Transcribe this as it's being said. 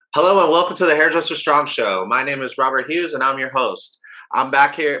Hello and welcome to the Hairdresser Strong Show. My name is Robert Hughes and I'm your host. I'm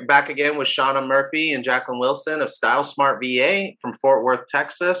back again with SHAWNA Murphy and Jacqueline Wilson of StyleSmart VA from Fort Worth,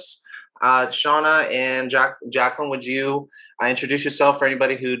 Texas. SHAWNA and Jacqueline, would you introduce yourself for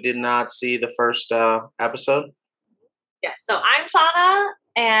anybody who did not see the first episode? Yes, so I'm SHAWNA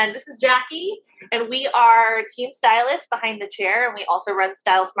and this is Jackie, and we are team stylists behind the chair, and we also run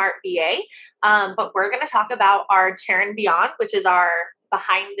StyleSmart VA. But we're going to talk about our chair and beyond, which is our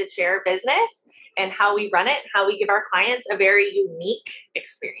behind the chair business, and how we run it, how we give our clients a very unique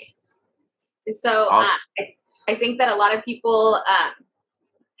experience. And so I think that a lot of people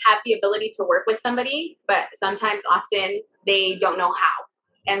have the ability to work with somebody, but sometimes often they don't know how.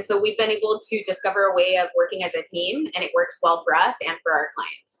 And so we've been able to discover a way of working as a team, and it works well for us and for our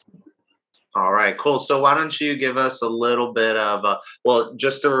clients. All right, cool. So why don't you give us a little bit of,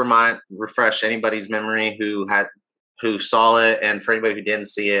 just to refresh anybody's memory who saw it, and for anybody who didn't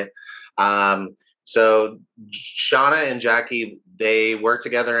see it. So SHAWNA and Jackie, they worked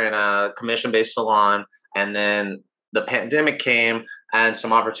together in a commission-based salon, and then the pandemic came and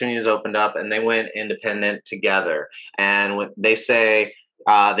some opportunities opened up and they went independent together. And when they say,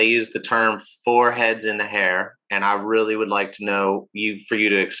 they use the term 4 heads in the hair, and I really would like to know for you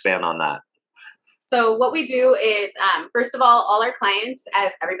to expand on that. So what we do is, first of all our clients,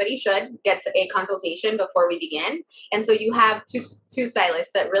 as everybody should, get a consultation before we begin. And so you have two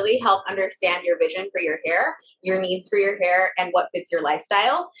stylists that really help understand your vision for your hair, your needs for your hair, and what fits your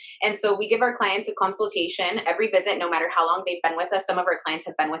lifestyle. And so we give our clients a consultation every visit, no matter how long they've been with us. Some of our clients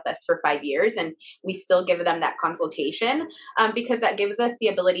have been with us for 5 years, and we still give them that consultation because that gives us the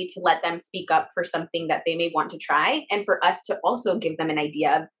ability to let them speak up for something that they may want to try, and for us to also give them an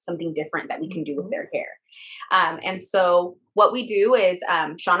idea of something different that we can do with their hair. And so what we do is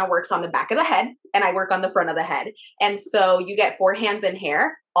SHAWNA works on the back of the head and I work on the front of the head. And so you get 4 hands in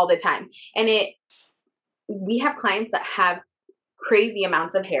hair all the time. And we have clients that have crazy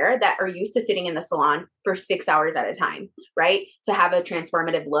amounts of hair that are used to sitting in the salon for 6 hours at a time, right? To have a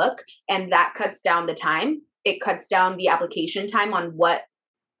transformative look. And that cuts down the time. It cuts down the application time on what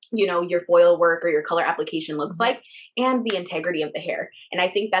your foil work or your color application looks like, and the integrity of the hair. And I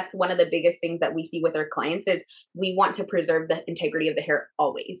think that's one of the biggest things that we see with our clients is we want to preserve the integrity of the hair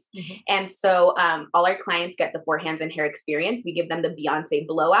always. And so all our clients get the 4 hands in hair experience. We give them the Beyonce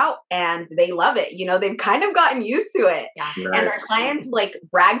blowout and they love it. They've kind of gotten used to it. Yeah. Nice. And our clients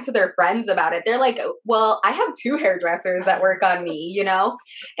brag to their friends about it. They're like, well, I have 2 hairdressers that work on me,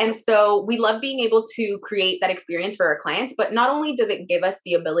 And so we love being able to create that experience for our clients, but not only does it give us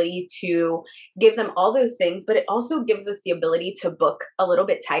the ability to give them all those things, but it also gives us the ability to book a little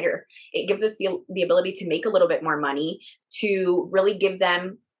bit tighter. It gives us the ability to make a little bit more money, to really give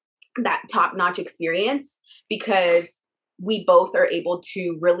them that top-notch experience, because we both are able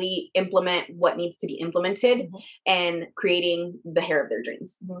to really implement what needs to be implemented and creating the hair of their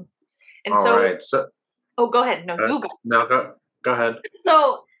dreams. And All right. Oh, go ahead. No, you go. No, go ahead.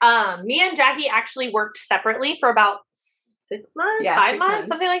 So me and Jackie actually worked separately for about 6 months, 5 months,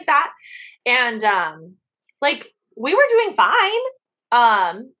 something like that. And we were doing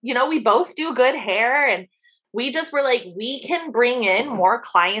fine. We both do good hair, and we just were like, we can bring in more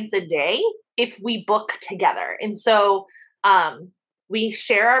clients a day if we book together. And so we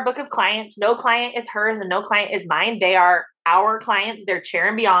share our book of clients. No client is hers and no client is mine. They are our clients. They're chair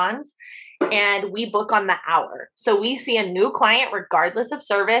and beyonds. And we book on the hour. So we see a new client regardless of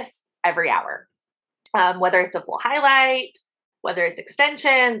service every hour. Whether it's a full highlight, whether it's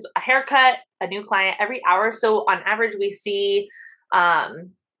extensions, a haircut, a new client every hour. So on average, we see,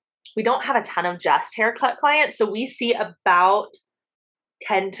 we don't have a ton of just haircut clients. So we see about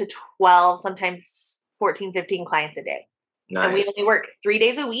 10 to 12, sometimes 14, 15 clients a day. Nice. And we only work 3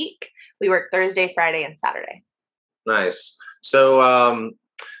 days a week. We work Thursday, Friday, and Saturday. Nice. So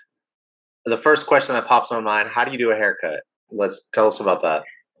the first question that pops in my mind, how do you do a haircut? Tell us about that.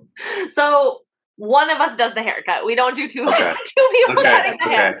 So one of us does the haircut. We don't do two people cutting the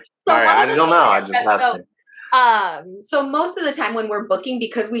hair. So all right. I don't know. I just asked. So most of the time when we're booking,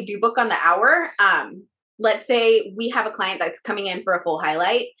 because we do book on the hour, let's say we have a client that's coming in for a full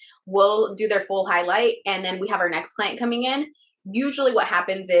highlight, we'll do their full highlight, and then we have our next client coming in. Usually what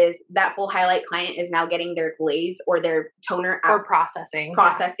happens is that full highlight client is now getting their glaze or their toner out. Or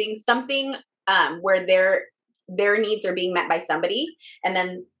processing something where their needs are being met by somebody, and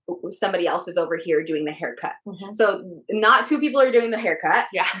then somebody else is over here doing the haircut. So not 2 people are doing the haircut.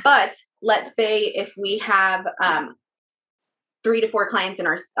 Yeah. But let's say if we have 3 to 4 clients in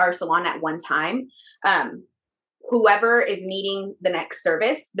our salon at one time, whoever is needing the next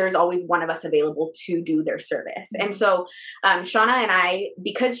service, there's always one of us available to do their service. And so SHAWNA and I,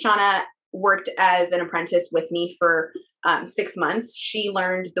 because SHAWNA worked as an apprentice with me for 6 months, she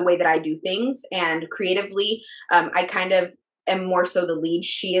learned the way that I do things, and creatively, I kind of am more so the lead.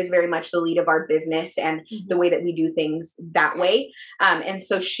 She is very much the lead of our business and the way that we do things that way. And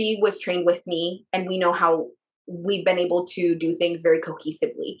so she was trained with me, and we know how we've been able to do things very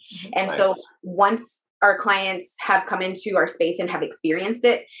cohesively. And so once our clients have come into our space and have experienced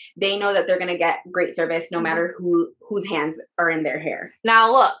it, they know that they're going to get great service no matter whose hands are in their hair.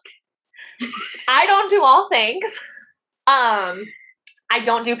 Now look, I don't do all things. I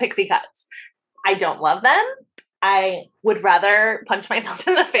don't do pixie cuts. I don't love them. I would rather punch myself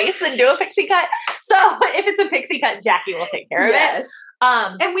in the face than do a pixie cut. So if it's a pixie cut, Jackie will take care of it.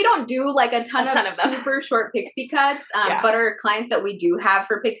 And we don't do like a ton of super short pixie cuts, but our clients that we do have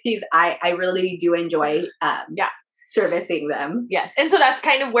for pixies, I really do enjoy servicing them. Yes. And so that's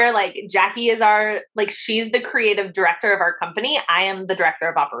kind of where like Jackie is she's the creative director of our company. I am the director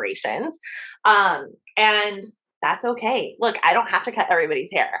of operations. And that's okay. Look, I don't have to cut everybody's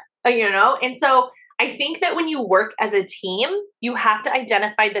hair, And so I think that when you work as a team, you have to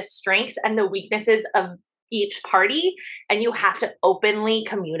identify the strengths and the weaknesses of each party, and you have to openly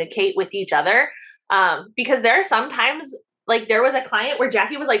communicate with each other. Because there are sometimes, like there was a client where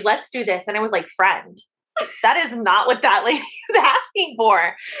Jackie was like, let's do this. And I was like, friend, that is not what that lady is asking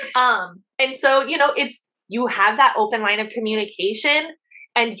for. And so, you have that open line of communication,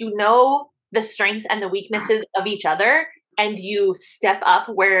 and the strengths and the weaknesses of each other, and you step up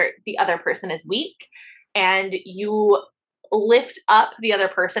where the other person is weak, and you lift up the other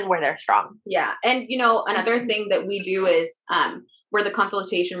person where they're strong. Yeah. And, another thing that we do is where the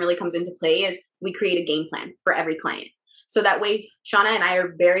consultation really comes into play is we create a game plan for every client. So that way, SHAWNA and I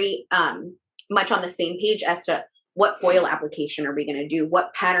are very much on the same page as to what foil application are we going to do?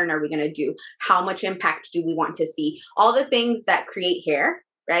 What pattern are we going to do? How much impact do we want to see? All the things that create hair.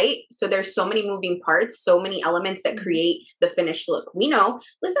 Right? So there's so many moving parts, so many elements that create the finished look. We know,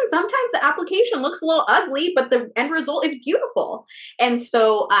 listen, sometimes the application looks a little ugly, but the end result is beautiful. And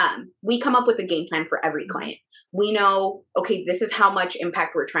so we come up with a game plan for every client. We know, okay, this is how much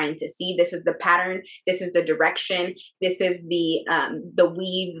impact we're trying to see. This is the pattern. This is the direction. This is the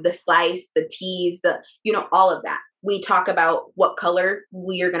weave, the slice, the tease, all of that. We talk about what color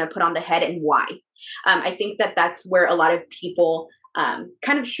we are going to put on the head and why. I think that that's where a lot of people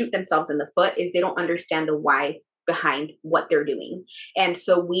kind of shoot themselves in the foot, is they don't understand the why behind what they're doing. And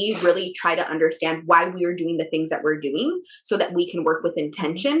so we really try to understand why we are doing the things that we're doing, so that we can work with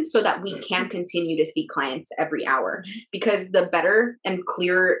intention, so that we can continue to see clients every hour. Because the better and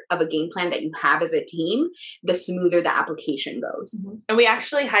clearer of a game plan that you have as a team, the smoother the application goes. And we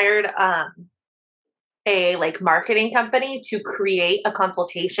actually hired a marketing company to create a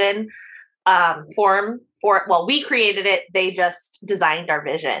consultation form we created it. They just designed our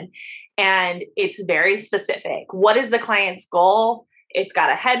vision, and it's very specific. What is the client's goal? It's got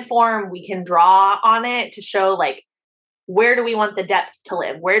a head form. We can draw on it to show where do we want the depth to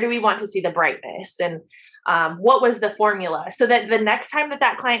live? Where do we want to see the brightness? And what was the formula? So that the next time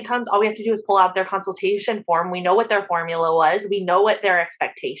that client comes, all we have to do is pull out their consultation form. We know what their formula was. We know what their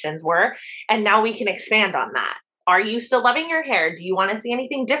expectations were. And now we can expand on that. Are you still loving your hair? Do you want to see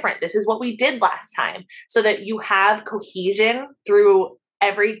anything different? This is what we did last time, so that you have cohesion through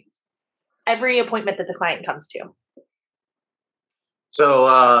every appointment that the client comes to.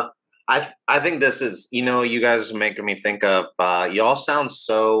 So I think this is, you guys are making me think of, y'all sound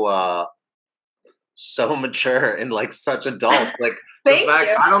so mature and such adults. Thank you.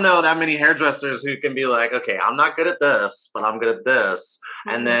 I don't know that many hairdressers who can be like, okay, I'm not good at this, but I'm good at this.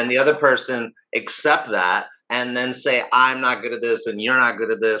 And then the other person accept that, and then say, I'm not good at this and you're not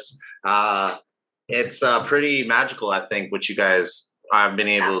good at this. It's pretty magical, I think, what you guys have been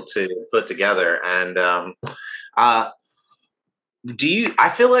able to put together. And I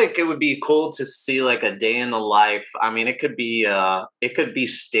feel like it would be cool to see a day in the life. I mean, it could be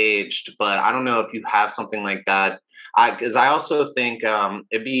staged, but I don't know if you have something like that. Because I also think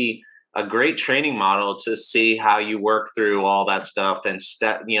it'd be a great training model to see how you work through all that stuff and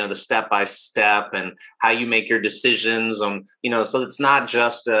the step by step, and how you make your decisions on, so it's not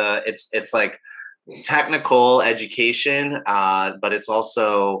just it's like technical education, but it's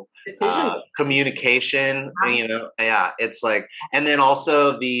also communication, it's and then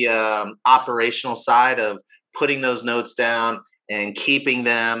also the operational side of putting those notes down and keeping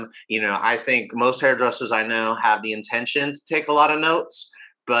them. I think most hairdressers I know have the intention to take a lot of notes,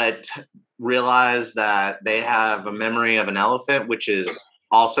 but realize that they have a memory of an elephant, which is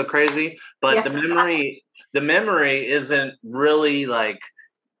also crazy, but Yes. the memory isn't really like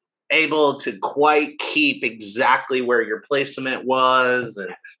able to quite keep exactly where your placement was,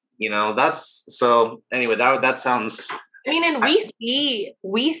 and that's so. Anyway, that sounds. I mean, and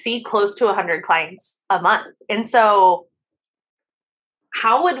we see close to 100 clients a month, and so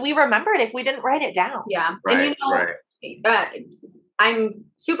how would we remember it if we didn't write it down? Yeah, right, and I'm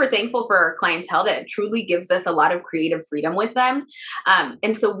super thankful for our clientele that truly gives us a lot of creative freedom with them.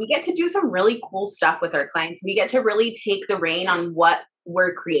 And so we get to do some really cool stuff with our clients. We get to really take the reign on what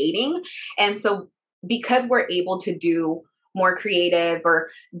we're creating. And so because we're able to do more creative or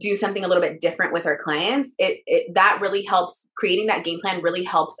do something a little bit different with our clients, that really helps. Creating that game plan really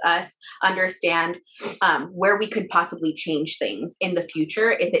helps us understand where we could possibly change things in the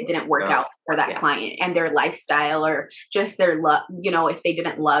future if it didn't work out for that client and their lifestyle, or just their love, if they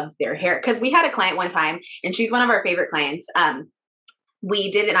didn't love their hair. Because we had a client one time, and she's one of our favorite clients.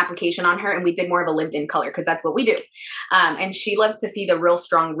 We did an application on her, and we did more of a lived in color because that's what we do. And she loves to see the real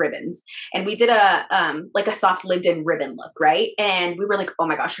strong ribbons. And we did a soft lived in ribbon look, right? And we were like, oh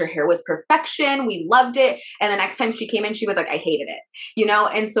my gosh, her hair was perfection. We loved it. And the next time she came in, she was like, I hated it,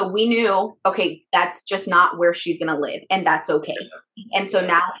 And so we knew, okay, that's just not where she's going to live, and that's okay. And so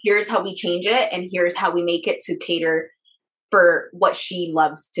now here's how we change it. And here's how we make it to cater for what she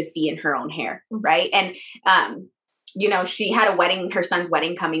loves to see in her own hair. Right. And, she had a wedding, her son's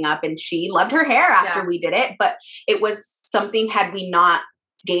wedding coming up, and she loved her hair after we did it, but it was something, had we not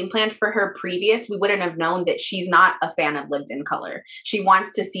game planned for her previous, we wouldn't have known that she's not a fan of lived in color. She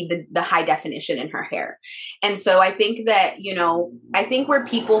wants to see the high definition in her hair. And so I think that, I think where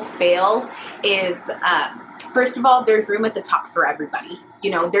people fail is, first of all, there's room at the top for everybody.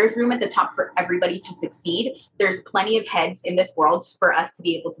 There's room at the top for everybody to succeed. There's plenty of heads in this world for us to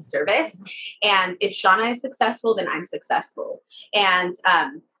be able to service. And if SHAWNA is successful, then I'm successful. And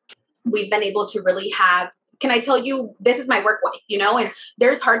we've been able to really have, can I tell you, this is my work wife, and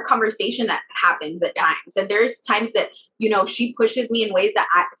there's hard conversation that happens at times. And there's times that, she pushes me in ways that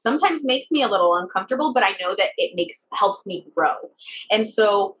sometimes makes me a little uncomfortable, but I know that it helps me grow. And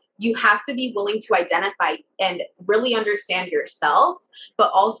so you have to be willing to identify and really understand yourself,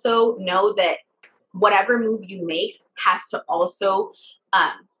 but also know that whatever move you make has to also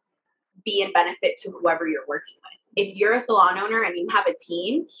be in benefit to whoever you're working with. If you're a salon owner and you have a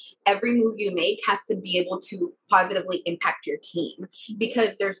team, every move you make has to be able to positively impact your team,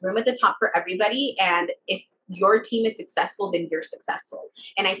 because there's room at the top for everybody. And if your team is successful, then you're successful.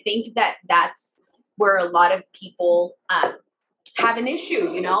 And I think that that's where a lot of people have an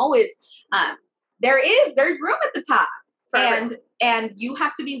issue, is there's room at the top. And you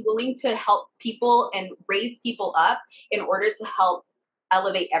have to be willing to help people and raise people up in order to help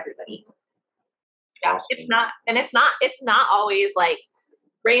elevate everybody. Yeah, it's not always like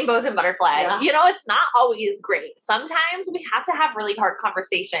rainbows and butterflies. It's not always great. Sometimes we have to have really hard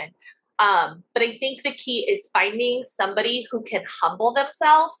conversation. But I think the key is finding somebody who can humble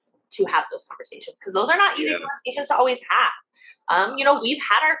themselves to have those conversations, because those are not easy conversations to always have. We've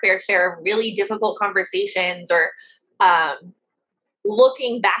had our fair share of really difficult conversations, or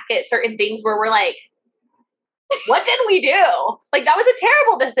looking back at certain things where we're like, what did we do? Like, that was a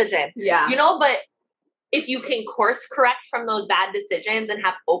terrible decision. Yeah. But if you can course correct from those bad decisions and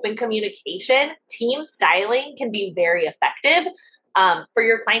have open communication, team styling can be very effective for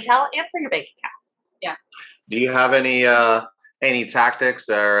your clientele and for your bank account. Yeah. Do you have any tactics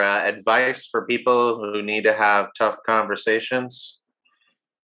or advice for people who need to have tough conversations?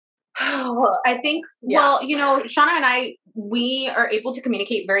 I think, SHAWNA and I, we are able to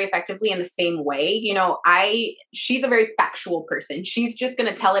communicate very effectively in the same way. She's a very factual person. She's just going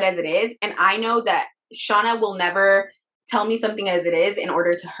to tell it as it is. And I know that SHAWNA will never tell me something as it is in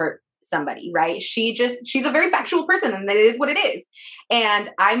order to hurt somebody, right? She's a very factual person, and it is what it is. And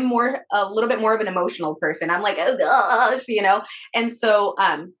I'm a little bit more of an emotional person. I'm like, oh gosh, And so,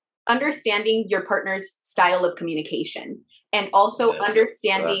 understanding your partner's style of communication, and also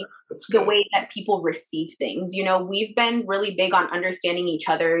understanding the way that people receive things. We've been really big on understanding each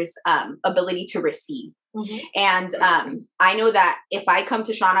other's ability to receive. Mm-hmm. And I know that if I come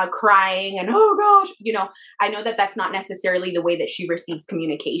to SHAWNA crying and, oh gosh, I know that that's not necessarily the way that she receives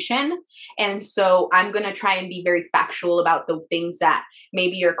communication. And so I'm going to try and be very factual about the things that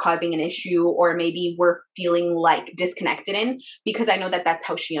maybe are causing an issue, or maybe we're feeling like disconnected in, because I know that that's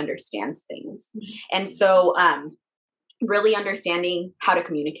how she understands things. Mm-hmm. And so really understanding how to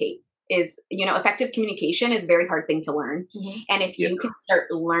communicate is, effective communication is a very hard thing to learn. Mm-hmm. And if you can start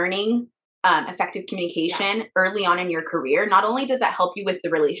learning effective communication early on in your career, not only does that help you with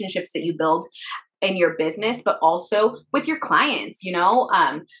the relationships that you build in your business, but also with your clients,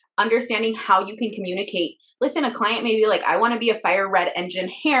 understanding how you can communicate. Listen, a client may be like, I want to be a fire red engine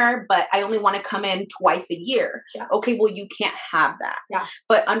hair, but I only want to come in twice a year. Yeah. Okay, well, you can't have that. Yeah.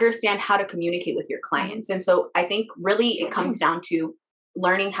 But understand how to communicate with your clients. And so I think really it comes down to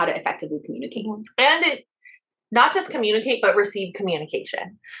learning how to effectively communicate. And it not just communicate, but receive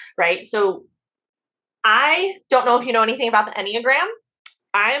communication, right? So I don't know if you know anything about the Enneagram.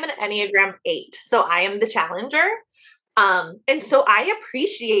 I am an Enneagram 8. So I am the challenger. And so I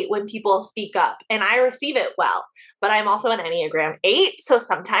appreciate when people speak up and I receive it well, but I'm also an Enneagram 8. So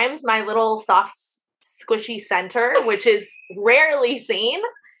sometimes my little soft, squishy center, which is rarely seen,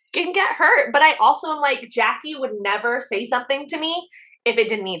 can get hurt. But I also am like, Jackie would never say something to me if it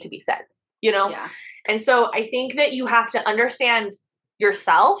didn't need to be said, Yeah. And so I think that you have to understand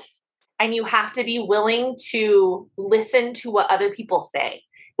yourself and you have to be willing to listen to what other people say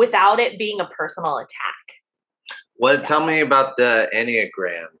without it being a personal attack. Well, tell me about the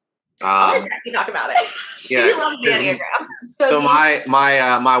Enneagram. I'll let Jackie talk about it. She loves the Enneagram. So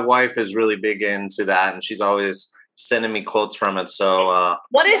my wife is really big into that, and she's always sending me quotes from it. So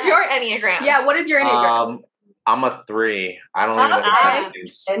what is your Enneagram? Yeah, what is your Enneagram? I'm a 3. I don't even know what that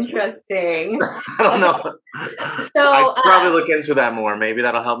means. Interesting. I don't know. So I could probably look into that more. Maybe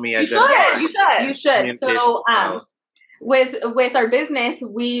that'll help me identify. You should. So with our business,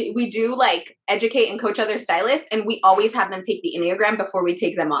 we do like educate and coach other stylists, and we always have them take the Enneagram before we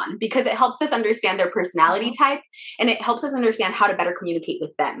take them on, because it helps us understand their personality type and it helps us understand how to better communicate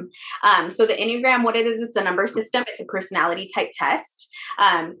with them. So the Enneagram, what it is, it's a number system. It's a personality type test.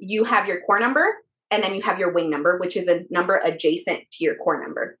 You have your core number, and then you have your wing number, which is a number adjacent to your core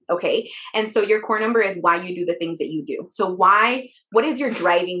number. Okay. And so your core number is why you do the things that you do. So what is your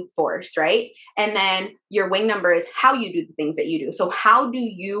driving force, right? And then your wing number is how you do the things that you do. So how do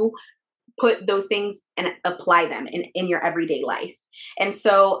you put those things and apply them in your everyday life? And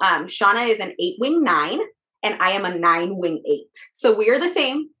so SHAWNA is an 8 wing 9. And I am a 9 wing 8. So we are the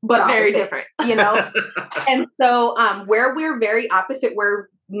same, but very different, And so where we're very opposite, we're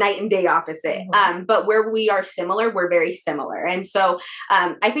night and day opposite. But where we are similar, we're very similar. And so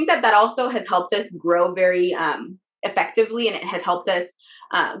I think that also has helped us grow very effectively, and it has helped us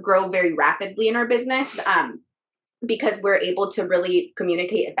grow very rapidly in our business because we're able to really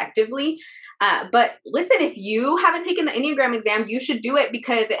communicate effectively. But listen, if you haven't taken the Enneagram exam, you should do it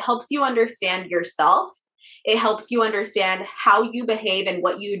because it helps you understand yourself. It helps you understand how you behave and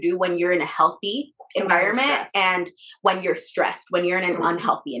what you do when you're in a healthy environment and when you're stressed, when you're in an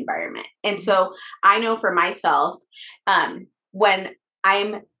unhealthy environment. And so I know for myself, when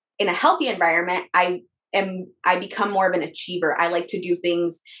I'm in a healthy environment, I become more of an achiever. I like to do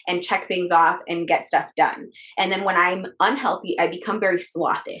things and check things off and get stuff done. And then when I'm unhealthy, I become very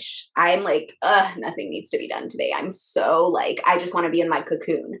slothish. I'm like, nothing needs to be done today. I'm so like, I just want to be in my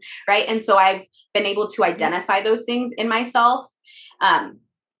cocoon. Right. And so I've been able to identify those things in myself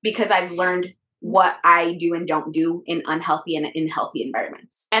because I've learned what I do and don't do in unhealthy and in healthy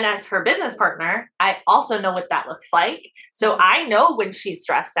environments. And as her business partner, I also know what that looks like. So I know when she's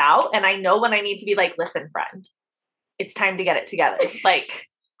stressed out, and I know when I need to be like, listen, friend, it's time to get it together. Like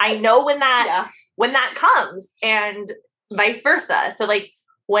I know when that comes, and vice versa. So like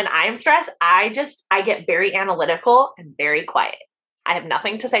when I'm stressed, I get very analytical and very quiet. I have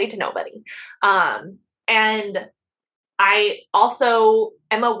nothing to say to nobody. And I also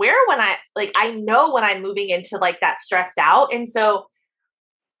am aware when I know when I'm moving into like that stressed out. And so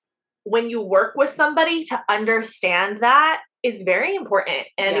when you work with somebody to understand that is very important.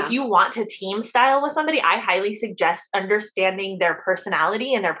 And if you want to team style with somebody, I highly suggest understanding their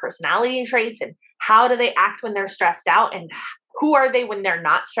personality and their personality traits and how do they act when they're stressed out and who are they when they're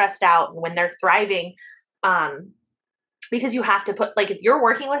not stressed out and when they're thriving. Because you have to put, like, if you're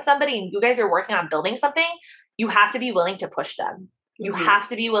working with somebody and you guys are working on building something, you have to be willing to push them. You have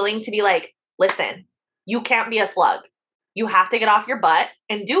to be willing to be like, listen, you can't be a slug. You have to get off your butt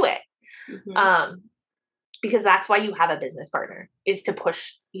and do it. Because that's why you have a business partner, is to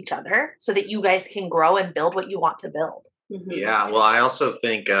push each other so that you guys can grow and build what you want to build. Yeah. Well, I also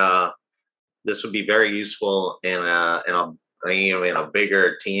think this would be very useful in a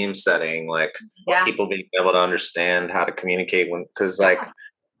bigger team setting, like people being able to understand how to communicate because like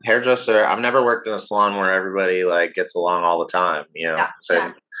hairdresser, I've never worked in a salon where everybody like gets along all the time,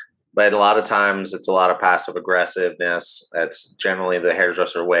 but a lot of times it's a lot of passive aggressiveness. That's generally the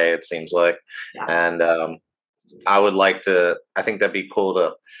hairdresser way, it seems like. And I think that'd be cool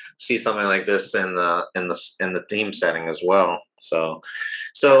to see something like this in the team setting as well. So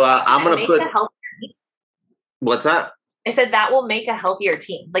I'm going to put, what's that? I said that will make a healthier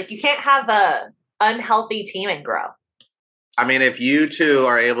team. Like you can't have a unhealthy team and grow. I mean, if you two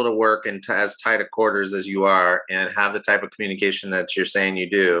are able to work in as tight a quarters as you are and have the type of communication that you're saying you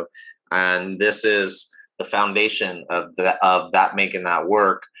do, and this is the foundation of that making that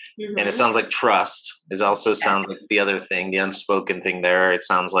work. And it sounds like trust. It also sounds like the other thing, the unspoken thing there. It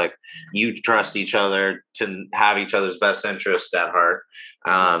sounds like you trust each other to have each other's best interest at heart.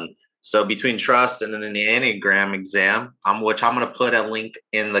 So between trust and then the Enneagram exam, which I'm going to put a link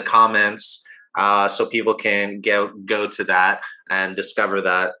in the comments so people can go to that and discover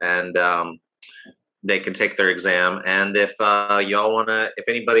that, and they can take their exam. And if y'all want to, if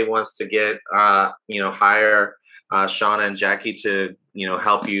anybody wants to get, hire Shauna and Jackie to,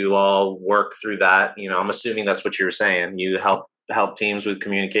 help you all work through that, I'm assuming that's what you were saying. You help teams with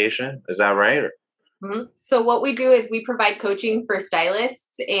communication. Is that right? So what we do is we provide coaching for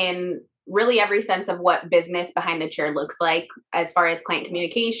stylists in really every sense of what business behind the chair looks like, as far as client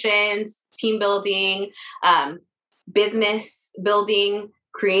communications, team building, business building,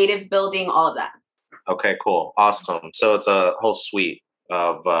 creative building, all of that. Okay, cool. Awesome. So it's a whole suite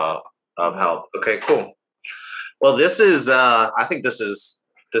of help. Okay, cool. Well, this is, I think this is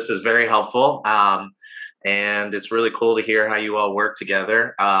very helpful. And it's really cool to hear how you all work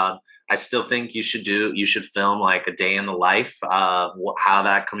together. I still think you should film like a day in the life of how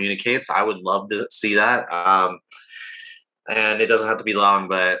that communicates. I would love to see that. And it doesn't have to be long,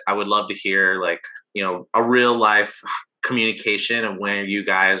 but I would love to hear a real life communication and where you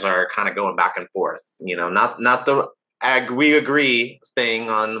guys are kind of going back and forth, not the we agree thing,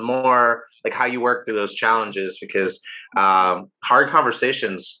 on the more like how you work through those challenges, because hard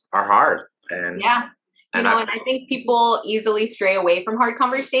conversations are hard. And and I think people easily stray away from hard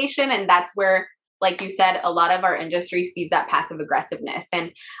conversation, and that's where, like you said, a lot of our industry sees that passive aggressiveness,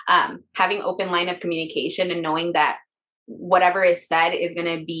 and having open line of communication and knowing that whatever is said is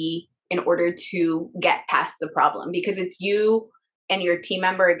going to be in order to get past the problem, because it's you and your team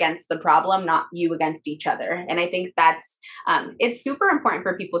member against the problem, not you against each other. And I think that's, it's super important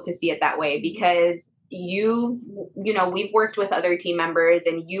for people to see it that way, because we've worked with other team members,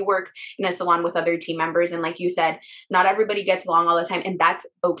 and you work in a salon with other team members. And like you said, not everybody gets along all the time, and that's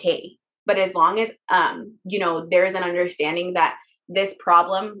okay. But as long as, there's an understanding that this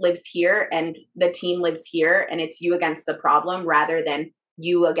problem lives here and the team lives here, and it's you against the problem rather than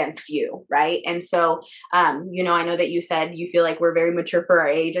you against you, right? And so, I know that you said you feel like we're very mature for our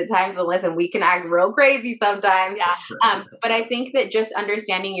age at times, and listen, we can act real crazy sometimes. But I think that just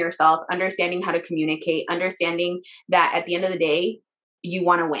understanding yourself, understanding how to communicate, understanding that at the end of the day, you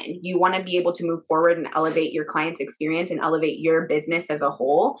want to win. You want to be able to move forward and elevate your client's experience and elevate your business as a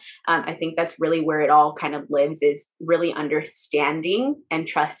whole. I think that's really where it all kind of lives, is really understanding and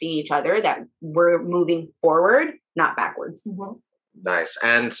trusting each other that we're moving forward, not backwards. Nice.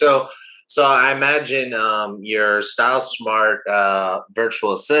 And so I imagine your StyleSmart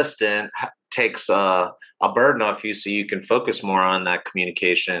virtual assistant takes a burden off you, so you can focus more on that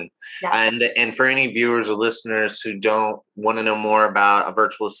communication. And for any viewers or listeners who don't want to know more about a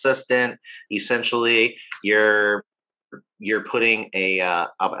virtual assistant, essentially you're putting an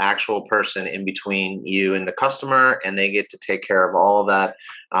actual person in between you and the customer, and they get to take care of all that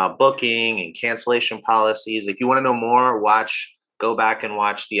booking and cancellation policies. If you want to know more, go back and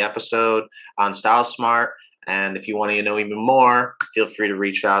watch the episode on StyleSmart. And if you want to know even more, feel free to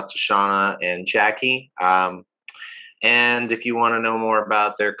reach out to Shauna and Jackie. And if you want to know more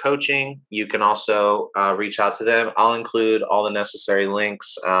about their coaching, you can also reach out to them. I'll include all the necessary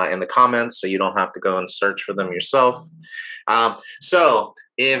links in the comments, so you don't have to go and search for them yourself. So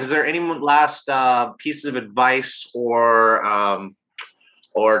is there any last pieces of advice or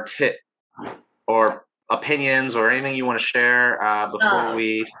tip or opinions or anything you want to share before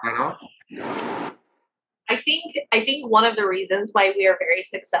we sign off? I think one of the reasons why we are very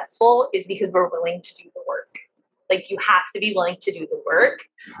successful is because we're willing to do the work. Like, you have to be willing to do the work.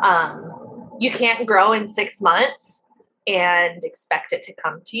 You can't grow in 6 months and expect it to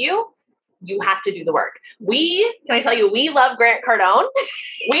come to you. You have to do the work. We love Grant Cardone.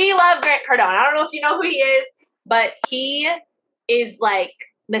 We love Grant Cardone. I don't know if you know who he is, but he is like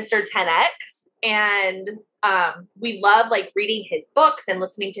Mr. 10X. And we love like reading his books and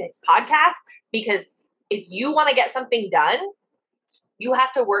listening to his podcast, because if you want to get something done, you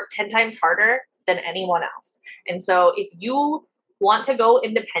have to work 10 times harder than anyone else. And so if you want to go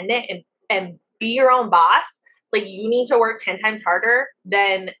independent and be your own boss, like, you need to work 10 times harder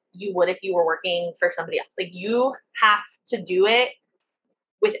than you would if you were working for somebody else. Like, you have to do it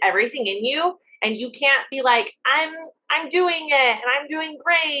with everything in you, and you can't be like, I'm doing it and I'm doing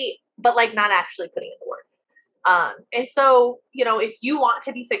great, but like not actually putting in the work. And so, you know, if you want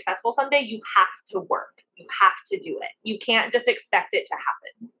to be successful someday, you have to work. You have to do it. You can't just expect it to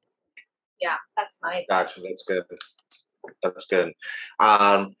happen. Yeah, that's my Gotcha. That's good. That's good.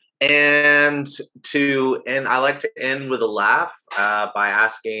 And I like to end with a laugh by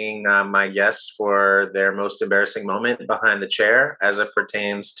asking my guests for their most embarrassing moment behind the chair as it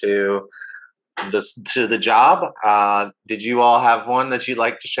pertains to the job. Did you all have one that you'd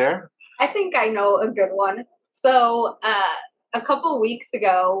like to share? I think I know a good one. So a couple weeks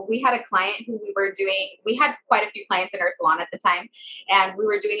ago, we had a client who we had quite a few clients in our salon at the time, and we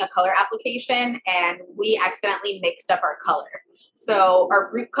were doing a color application, and we accidentally mixed up our color. So our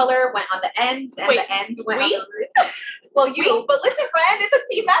root color went on the ends, and the ends went on the roots. Well, but listen, friend, it's a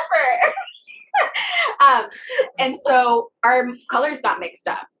team effort. And so our colors got mixed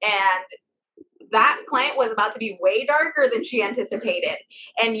up, and that client was about to be way darker than she anticipated.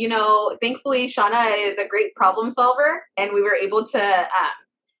 And, you know, thankfully, SHAWNA is a great problem solver, and we were able to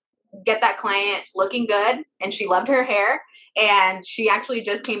get that client looking good, and she loved her hair. And she actually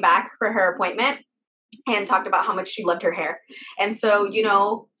just came back for her appointment and talked about how much she loved her hair. And so, you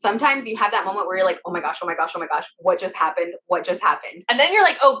know, sometimes you have that moment where you're like, oh my gosh, what just happened? What just happened? And then you're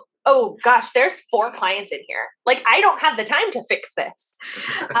like, oh gosh, there's 4 clients in here. Like, I don't have the time to fix this.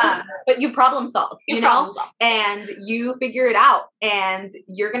 But you problem solve, you know, and you figure it out, and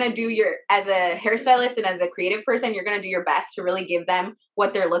you're going to do as a hairstylist and as a creative person, you're going to do your best to really give them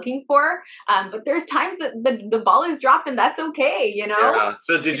what they're looking for. But there's times that the ball is dropped, and that's okay, you know? Yeah.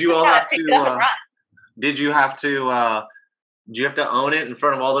 So did you all have to, did you have to own it in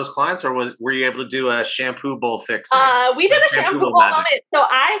front of all those clients, or were you able to do a shampoo bowl fix? We did a shampoo bowl on it. So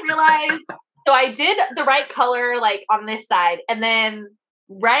I realized, so I did the right color, like on this side, and then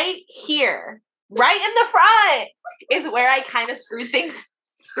right here, right in the front is where I kind of screwed things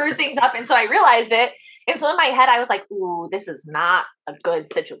up. And so I realized it. And so in my head, I was like, ooh, this is not a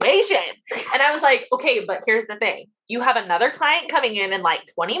good situation. And I was like, okay, but here's the thing. You have another client coming in like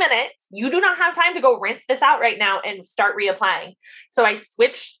 20 minutes. You do not have time to go rinse this out right now and start reapplying. So I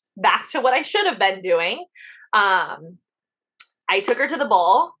switched back to what I should have been doing. I took her to the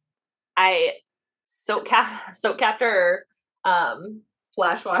bowl. I soap capped her,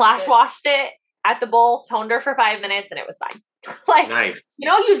 flash washed it at the bowl, toned her for 5 minutes, and it was fine. Like, nice. You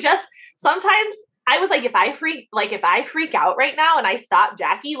know, sometimes I was like, if I freak out right now and I stop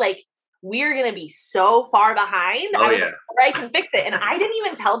Jackie, like, we're going to be so far behind. I was like, or I can fix it. And I didn't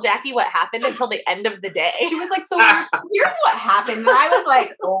even tell Jackie what happened until the end of the day. She was like, so here's what happened. And I was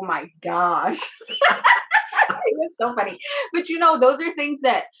like, oh my gosh. It was so funny. But you know, those are things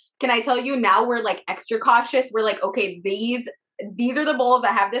that, can I tell you, now we're like extra cautious. We're like, okay, these are the bowls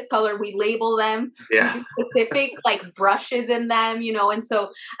that have this color. We label them. Yeah. We do specific like brushes in them, you know. And so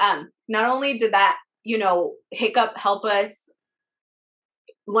not only did that, you know, hiccup help us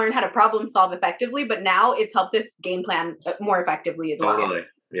learn how to problem solve effectively, but now it's helped us game plan more effectively as well. Totally.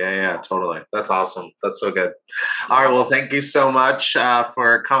 Yeah, totally. That's awesome. That's so good. All right. Well, thank you so much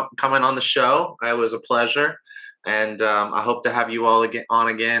for coming on the show. It was a pleasure. And I hope to have you all on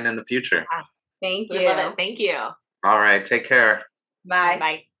again in the future. Thank you. We love it. Thank you. All right. Take care. Bye.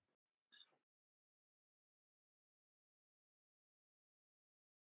 Bye.